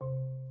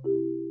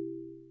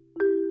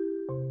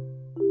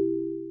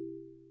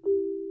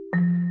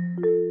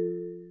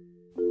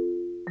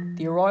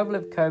arrival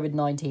of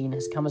COVID-19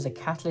 has come as a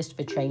catalyst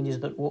for changes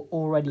that were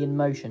already in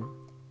motion.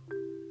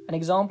 An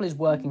example is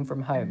working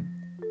from home.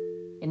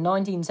 In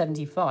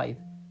 1975,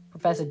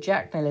 Professor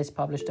Jack Nilles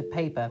published a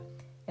paper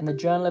in the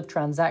Journal of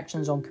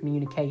Transactions on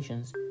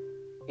Communications.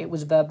 It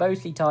was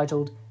verbosely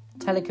titled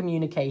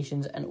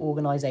Telecommunications and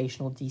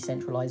Organizational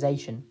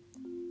Decentralization.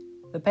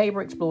 The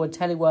paper explored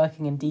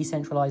teleworking and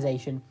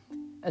decentralization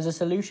as a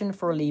solution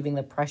for relieving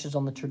the pressures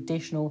on the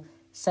traditional,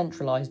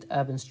 centralized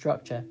urban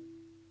structure.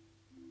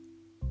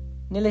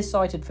 Nilles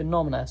cited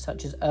phenomena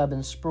such as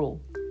urban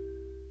sprawl.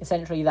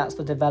 Essentially, that's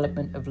the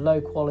development of low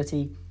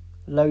quality,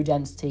 low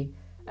density,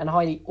 and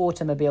highly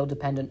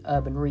automobile-dependent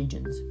urban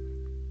regions.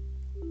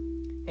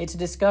 It's a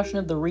discussion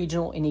of the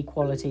regional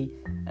inequality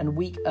and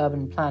weak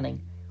urban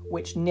planning,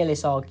 which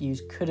Nilles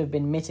argues could have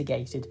been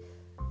mitigated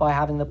by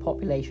having the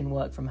population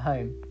work from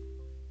home.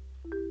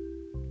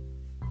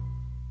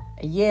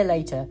 A year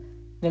later,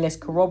 Nilles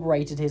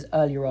corroborated his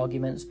earlier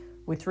arguments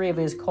with three of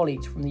his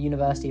colleagues from the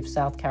University of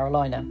South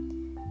Carolina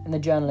in the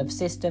Journal of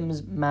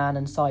Systems, Man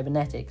and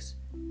Cybernetics,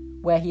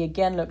 where he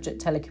again looked at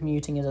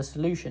telecommuting as a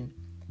solution,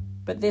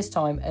 but this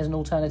time as an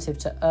alternative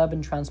to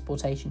urban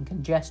transportation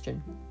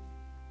congestion.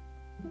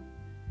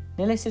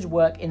 Nilles'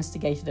 work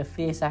instigated a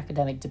fierce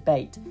academic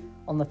debate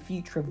on the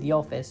future of the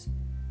office,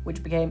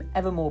 which became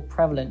ever more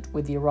prevalent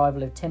with the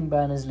arrival of Tim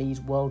Berners-Lee's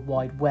World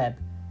Wide Web,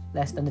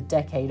 less than a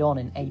decade on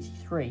in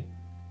 1983.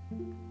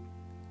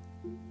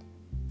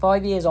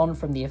 5 years on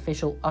from the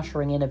official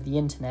ushering in of the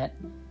internet,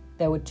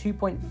 there were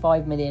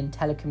 2.5 million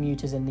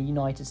telecommuters in the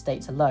United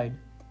States alone,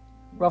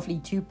 roughly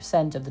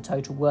 2% of the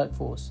total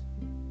workforce.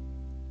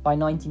 By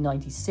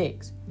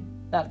 1996,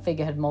 that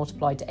figure had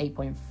multiplied to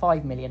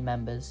 8.5 million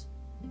members,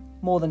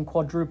 more than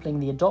quadrupling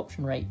the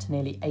adoption rate to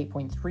nearly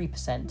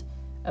 8.3%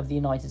 of the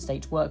United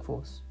States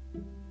workforce.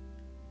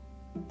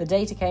 The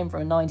data came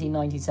from a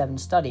 1997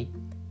 study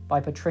by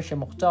Patricia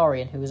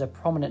Mokhtarian, who was a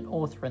prominent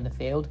author in the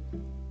field,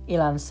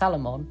 Ilan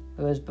Salomon,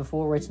 who has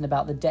before written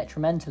about the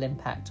detrimental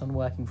impact on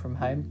working from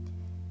home,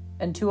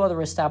 and two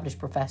other established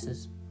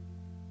professors.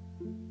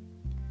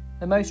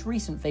 The most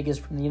recent figures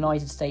from the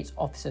United States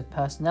Office of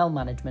Personnel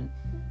Management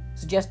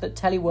suggest that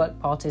telework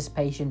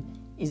participation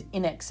is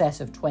in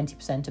excess of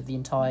 20% of the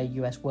entire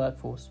US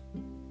workforce.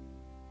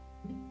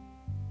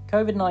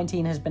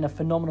 COVID-19 has been a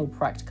phenomenal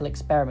practical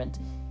experiment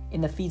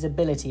in the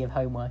feasibility of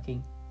home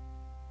working,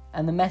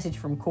 and the message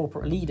from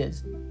corporate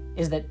leaders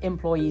is that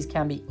employees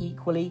can be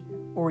equally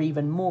or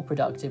even more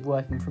productive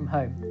working from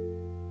home.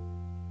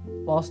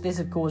 Whilst this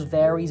of course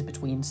varies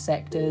between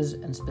sectors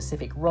and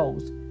specific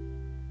roles,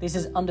 this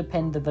has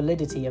underpinned the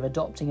validity of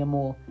adopting a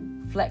more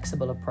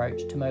flexible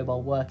approach to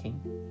mobile working.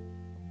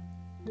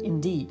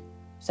 Indeed,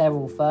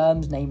 several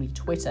firms, namely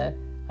Twitter,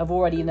 have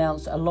already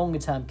announced a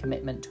longer-term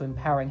commitment to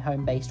empowering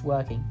home-based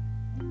working.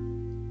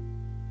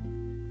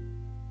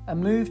 A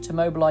move to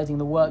mobilising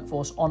the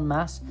workforce en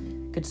masse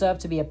could serve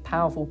to be a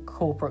powerful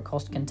corporate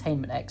cost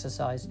containment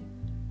exercise,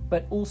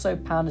 but also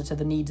pander to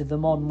the needs of the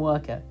modern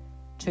worker,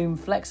 to whom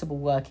flexible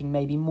working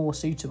may be more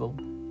suitable.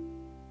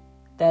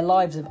 Their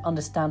lives have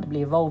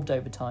understandably evolved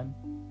over time.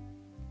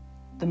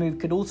 The move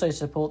could also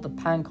support the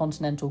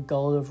pan-continental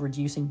goal of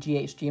reducing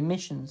GHG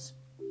emissions.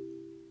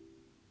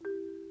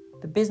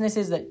 The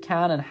businesses that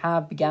can and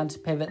have begun to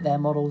pivot their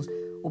models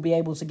will be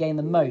able to gain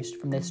the most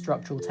from this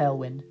structural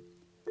tailwind.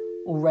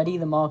 Already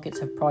the markets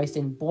have priced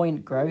in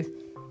buoyant growth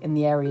in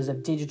the areas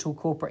of digital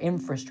corporate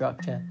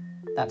infrastructure,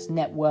 that's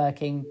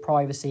networking,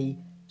 privacy,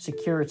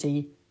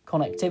 security,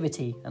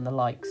 connectivity, and the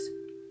likes.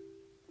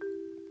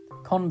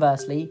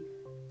 Conversely,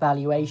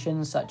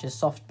 valuations such as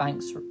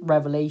SoftBank's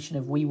revelation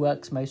of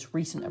WeWork's most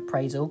recent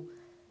appraisal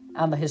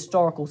and the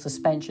historical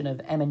suspension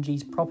of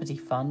M&G's property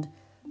fund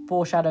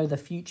foreshadow the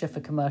future for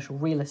commercial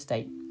real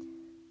estate,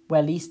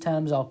 where lease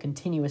terms are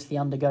continuously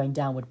undergoing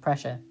downward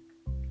pressure.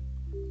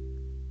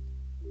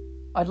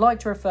 I'd like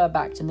to refer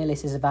back to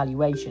Nilles'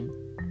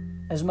 evaluation,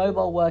 as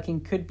mobile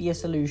working could be a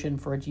solution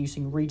for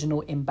reducing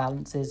regional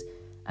imbalances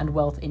and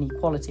wealth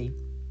inequality.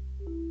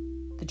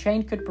 The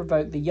change could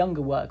provoke the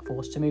younger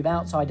workforce to move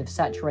outside of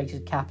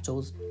saturated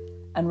capitals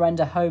and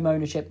render home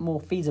ownership more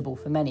feasible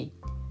for many,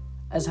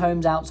 as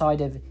homes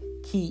outside of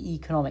key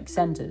economic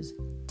centres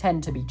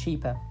tend to be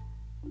cheaper.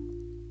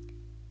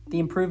 The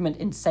improvement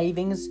in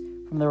savings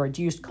from the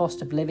reduced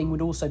cost of living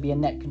would also be a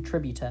net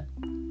contributor.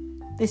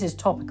 This is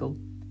topical,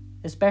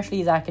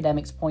 especially as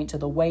academics point to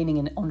the waning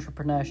in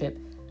entrepreneurship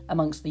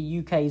amongst the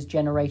UK's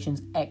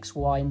generations X,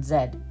 Y and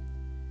Z,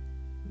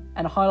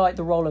 and highlight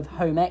the role of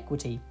home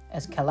equity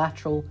as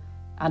collateral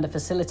and a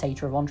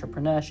facilitator of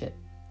entrepreneurship.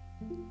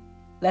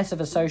 Less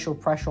of a social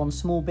pressure on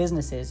small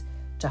businesses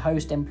to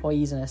host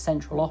employees in a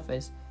central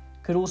office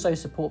could also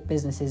support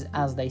businesses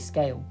as they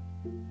scale.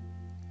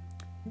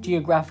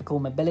 Geographical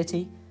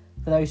mobility,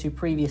 for those who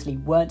previously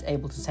weren't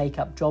able to take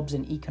up jobs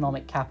in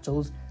economic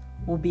capitals,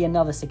 will be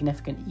another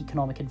significant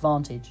economic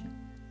advantage.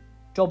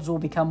 Jobs will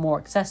become more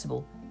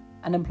accessible,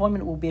 and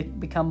employment will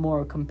become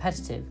more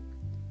competitive.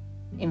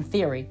 In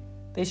theory,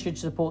 this should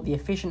support the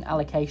efficient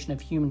allocation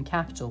of human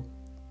capital.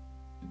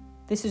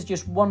 This is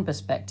just one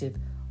perspective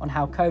on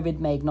how COVID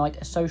may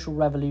ignite a social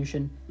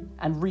revolution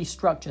and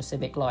restructure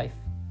civic life.